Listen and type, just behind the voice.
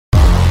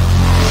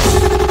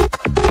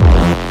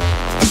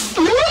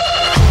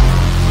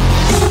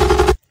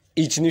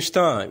Each news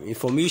time,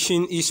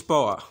 information is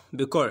power.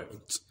 Be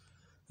current.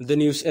 The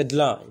news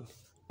headline: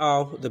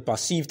 how the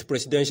perceived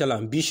presidential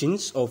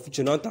ambitions of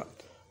Jonathan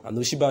and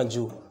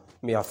Osinbajo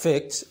may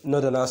affect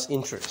Northerners'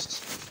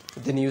 interests.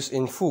 The news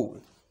in full.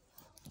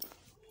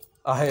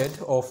 Ahead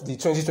of the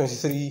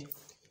 2023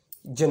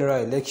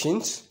 general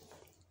elections,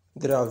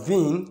 there have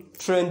been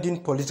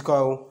trending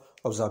political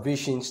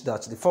observations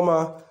that the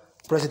former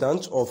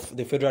president of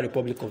the Federal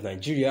Republic of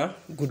Nigeria,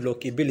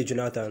 Goodluck Ebele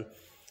Jonathan,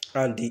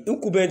 and the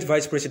incumbent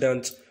vice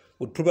president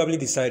would probably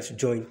decide to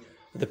join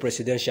the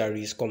presidential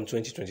race come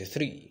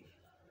 2023.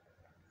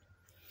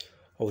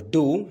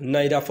 Although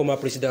neither former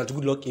President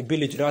Goodluck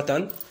Ebele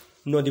Jonathan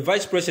nor the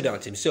vice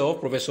president himself,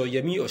 Professor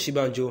Yemi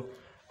Osinbajo,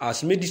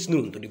 has made it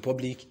known to the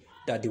public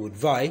that they would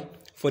vie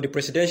for the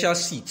presidential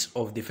seat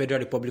of the Federal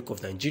Republic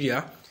of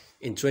Nigeria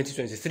in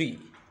 2023.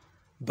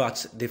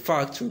 But the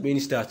fact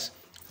remains that,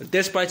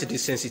 despite the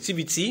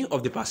sensitivity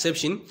of the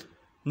perception,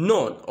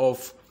 none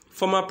of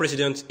former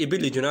President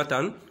Ebele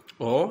Jonathan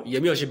or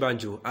Yemi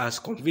Osinbajo has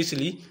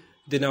convincingly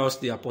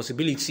denounced their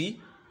possibility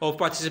of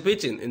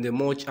participating in the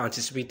much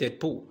anticipated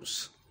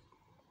polls.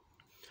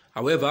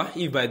 However,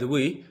 if by the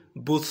way,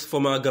 both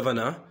former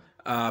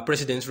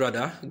presidents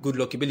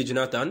Goodluck Ebele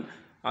Jonathan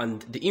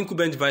and the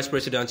incumbent vice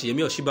president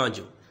Yemi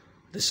Osinbajo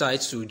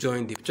decides to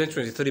join the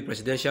 2023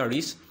 presidential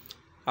race,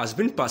 has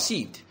been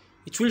perceived,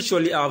 it will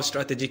surely have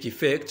strategic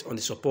effect on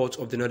the support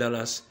of the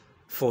Northerners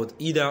for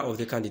either of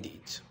the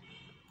candidates.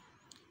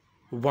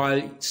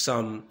 While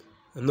some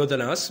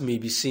Northerners may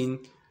be seeing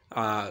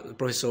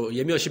Professor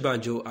Yemi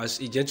Osinbajo as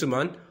a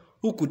gentleman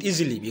who could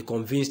easily be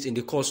convinced in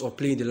the course of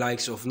playing the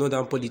likes of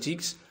Northern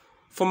politics,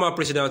 former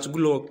President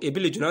Goodluck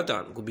Ebele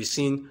Jonathan could be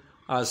seen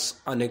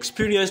as an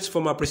experienced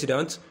former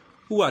president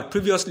who had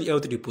previously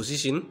held the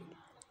position,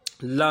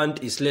 learned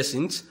his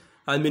lessons,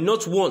 and may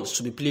not want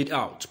to be played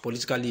out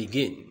politically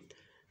again.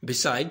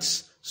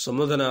 Besides, some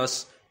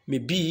Northerners may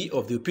be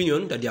of the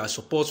opinion that their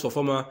support for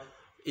former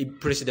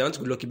President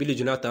Goodluck Ebele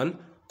Jonathan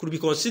could be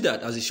considered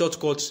as a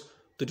shortcut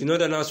to the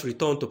Northerners'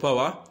 return to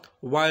power,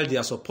 while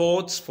their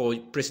support for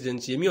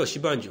President Yemi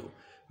Osinbajo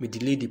may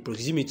delay the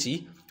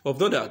proximity of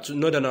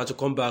Northerners to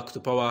come back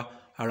to power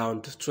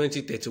around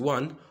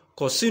 2031,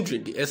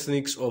 considering the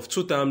ethnics of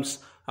two terms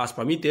as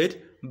permitted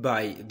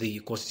by the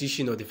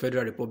Constitution of the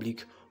Federal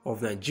Republic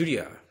of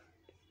Nigeria.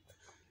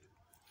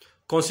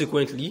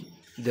 Consequently,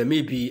 there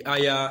may be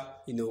higher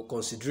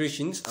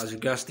considerations as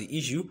regards the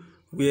issue,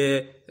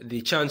 where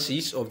the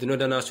chances of the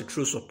Northerners to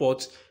throw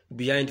support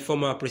behind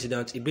former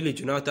President Ebele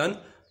Jonathan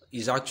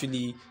is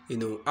actually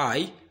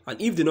high,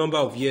 and if the number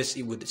of years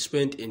he would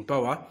spend in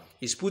power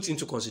is put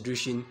into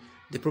consideration,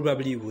 they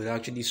probably would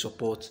actually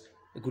support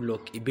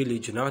Goodluck Ebele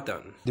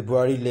Jonathan. The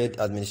Buhari-led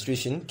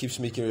administration keeps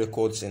making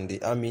records in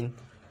the arming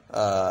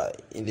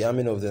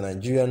of the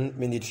Nigerian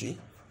military,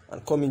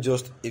 and coming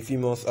just a few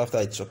months after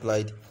it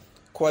supplied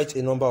quite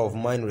a number of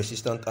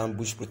mine-resistant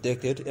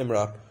ambush-protected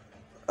MRAP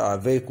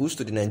vehicles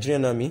to the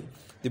Nigerian army,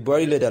 the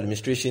Buhari-led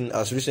administration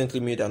has recently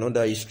made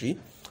another history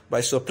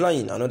by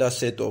supplying another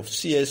set of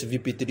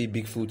CS-VP3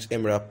 Bigfoot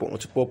MRAP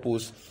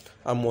multipurpose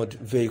armored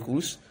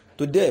vehicles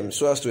to them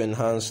so as to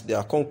enhance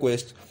their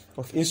conquest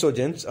of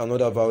insurgents and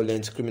other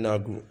violent criminal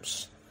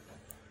groups.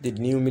 The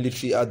new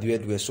military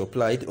hardware were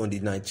supplied on the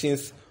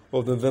 19th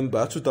of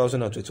November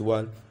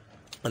 2021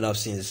 and have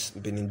since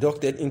been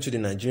inducted into the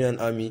Nigerian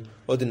Army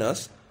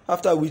Ordnance,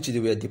 after which they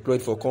were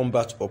deployed for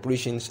combat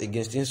operations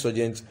against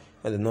insurgents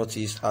in the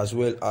northeast as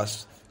well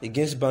as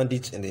against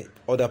bandits in the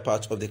other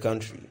parts of the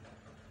country.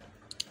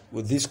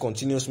 With these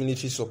continuous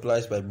military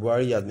supplies by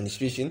Buhari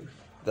administration,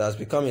 it has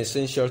become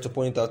essential to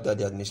point out that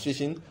the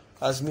administration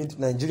has made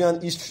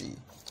Nigerian history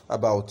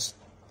about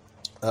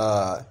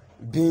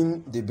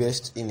being the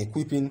best in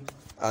equipping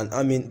and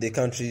arming the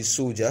country's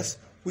soldiers,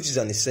 which is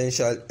an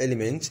essential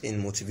element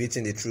in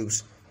motivating the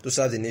troops to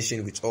serve the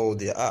nation with all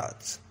their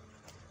hearts.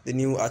 The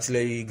new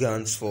artillery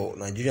guns for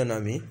Nigerian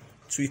army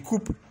to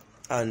equip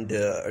and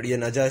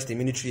re-energize the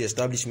military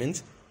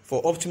establishment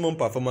for optimum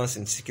performance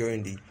in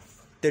securing the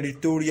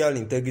territorial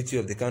integrity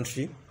of the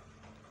country.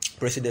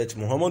 President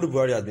Muhammadu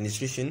Buhari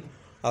administration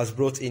has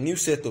brought a new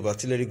set of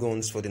artillery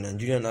guns for the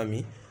Nigerian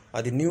army,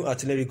 and the new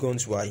artillery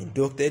guns were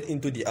inducted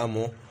into the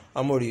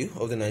armory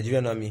of the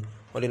Nigerian army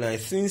on the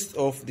 19th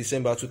of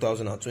December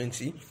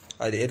 2020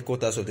 at the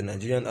headquarters of the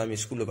Nigerian Army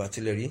School of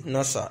Artillery,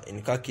 NASA,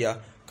 in Kakia,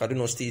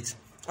 Kaduna State,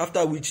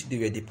 after which they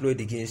were deployed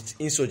against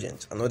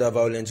insurgents and other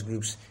violent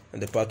groups in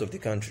the part of the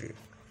country.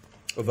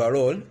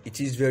 Overall, it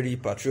is a very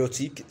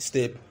patriotic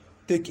step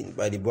taken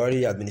by the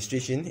Buhari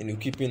administration in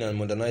equipping and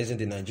modernizing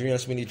the Nigerian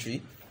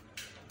military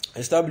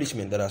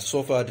establishment that has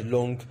suffered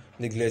long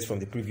neglect from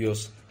the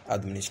previous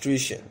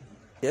administration.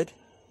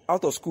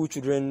 Out-of-school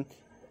children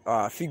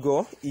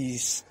figure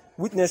is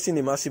witnessing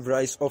a massive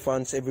rise of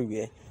orphans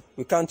everywhere.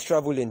 We can't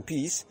travel in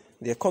peace.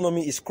 The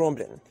economy is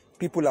crumbling.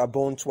 People are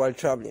burnt while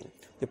traveling.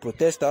 The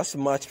protesters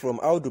marched from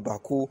Audu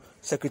Bako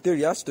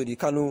Secretariat to the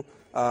Kano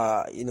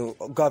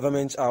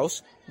government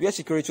house, where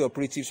security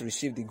operatives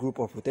received the group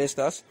of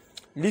protesters,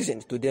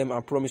 listened to them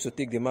and promised to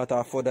take the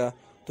matter further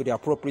to the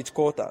appropriate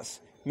quarters.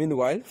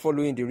 Meanwhile,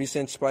 following the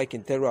recent spike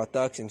in terror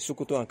attacks in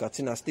Sokoto and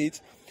Katsina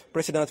states,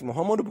 President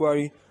Muhammadu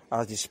Buhari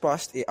has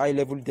dispatched a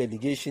high-level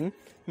delegation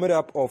made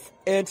up of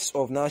heads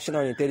of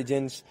national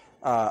intelligence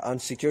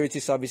and security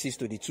services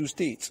to the two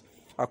states.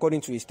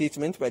 According to a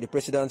statement by the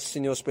President's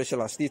Senior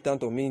Special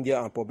Assistant on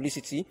Media and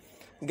Publicity,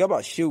 Garba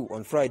Shehu,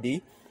 on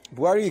Friday,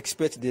 Buhari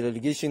expects the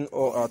delegation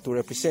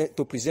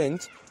to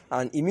present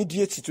an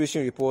immediate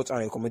situation report and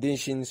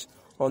recommendations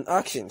on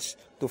actions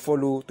to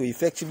follow to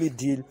effectively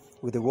deal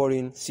with the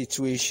worrying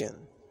situation.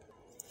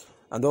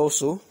 And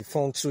also, the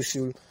defunct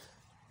Social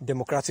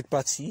Democratic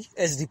Party,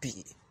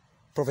 SDP,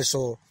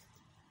 Professor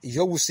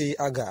Yowuse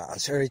Aga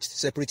has urged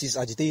separatist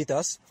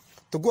agitators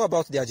to go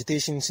about the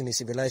agitations in a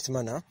civilized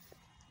manner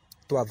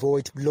to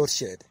avoid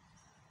bloodshed.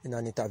 In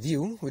an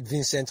interview with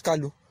Vincent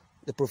Kalu,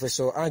 the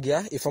Professor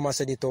Agia, a former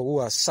senator who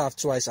has served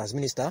twice as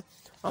minister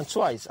and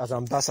twice as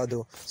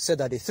ambassador, said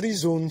that the 3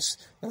 zones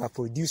that have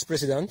produced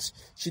presidents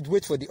should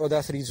wait for the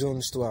other 3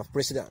 zones to have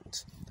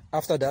president.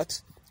 After that,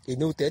 he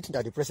noted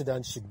that the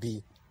president should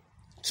be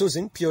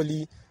chosen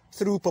purely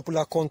through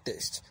popular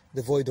contest,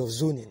 devoid of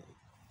zoning.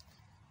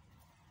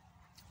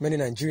 Many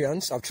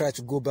Nigerians have tried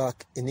to go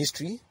back in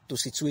history to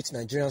situate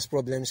Nigerians'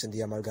 problems in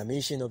the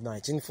amalgamation of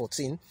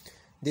 1914.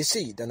 They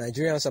say the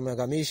Nigerians'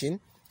 amalgamation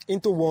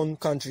into one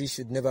country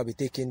should never be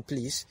taking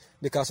place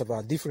because of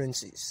our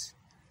differences.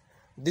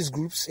 These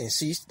groups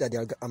insist that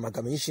the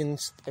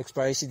amalgamation's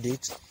expiration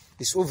date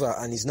is over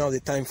and is now the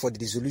time for the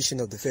dissolution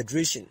of the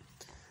Federation.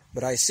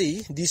 But I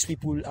say these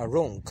people are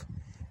wrong.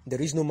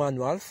 There is no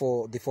manual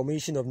for the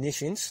formation of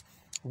nations.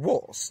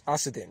 Wars,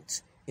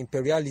 accidents,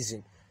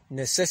 imperialism,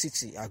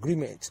 necessity,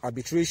 agreement,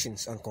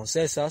 arbitrations, and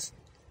consensus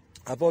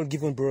have all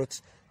given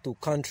birth to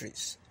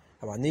countries.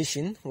 Our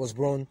nation was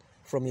born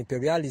from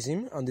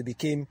imperialism and it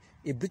became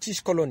a British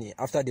colony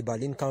after the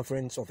Berlin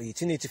Conference of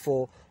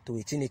 1884 to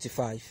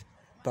 1885.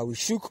 But we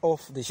shook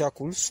off the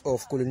shackles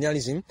of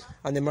colonialism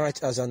and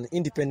emerged as an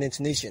independent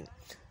nation.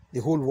 The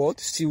whole world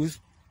still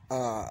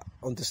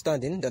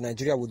understanding that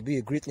Nigeria would be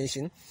a great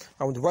nation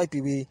and would wipe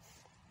away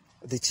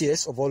the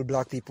tears of all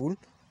black people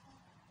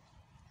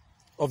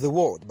of the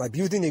world by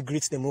building a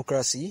great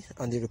democracy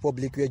and a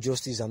republic where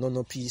justice and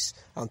honor, peace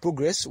and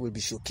progress will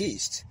be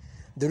showcased.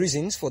 The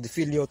reasons for the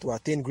failure to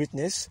attain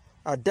greatness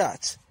are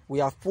that we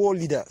have poor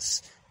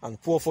leaders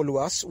and poor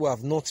followers who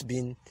have not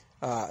been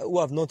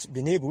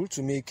able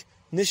to make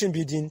nation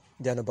building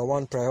their number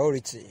one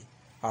priority.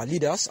 Our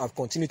leaders have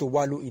continued to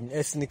wallow in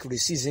ethnic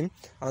racism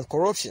and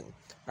corruption.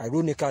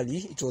 Ironically,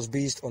 it was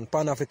based on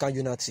Pan-African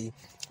unity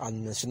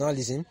and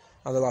nationalism,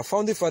 and our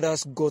founding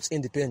fathers got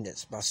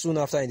independence. But soon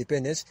after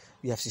independence,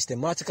 we have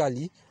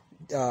systematically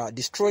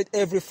destroyed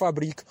every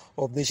fabric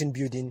of nation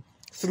building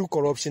through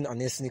corruption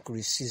and ethnic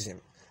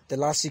racism. The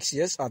last 6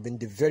 years have been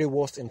the very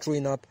worst in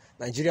throwing up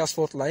Nigeria's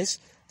fault lines.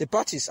 The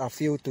parties have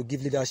failed to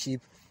give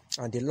leadership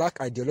and they lack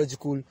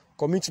ideological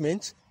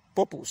commitment,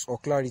 purpose, or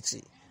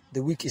clarity.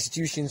 The weak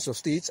institutions of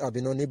states have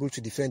been unable to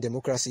defend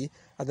democracy,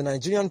 and the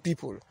Nigerian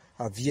people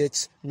have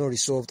yet not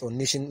resolved on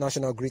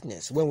national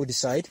greatness. When we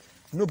decide,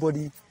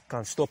 nobody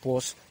can stop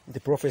us, the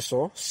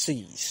professor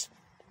says.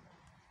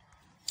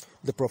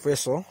 The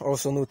professor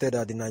also noted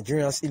that the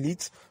Nigerians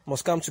elite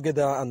must come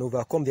together and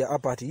overcome their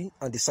apathy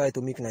and decide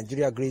to make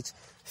Nigeria great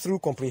through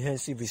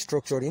comprehensive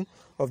restructuring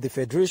of the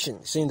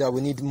federation, saying that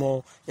we need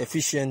more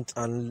efficient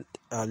and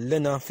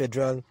leaner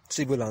federal,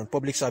 civil and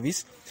public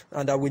service,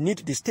 and that we need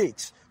the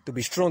states to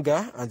be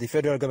stronger and the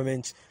federal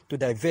government to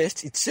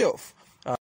divest itself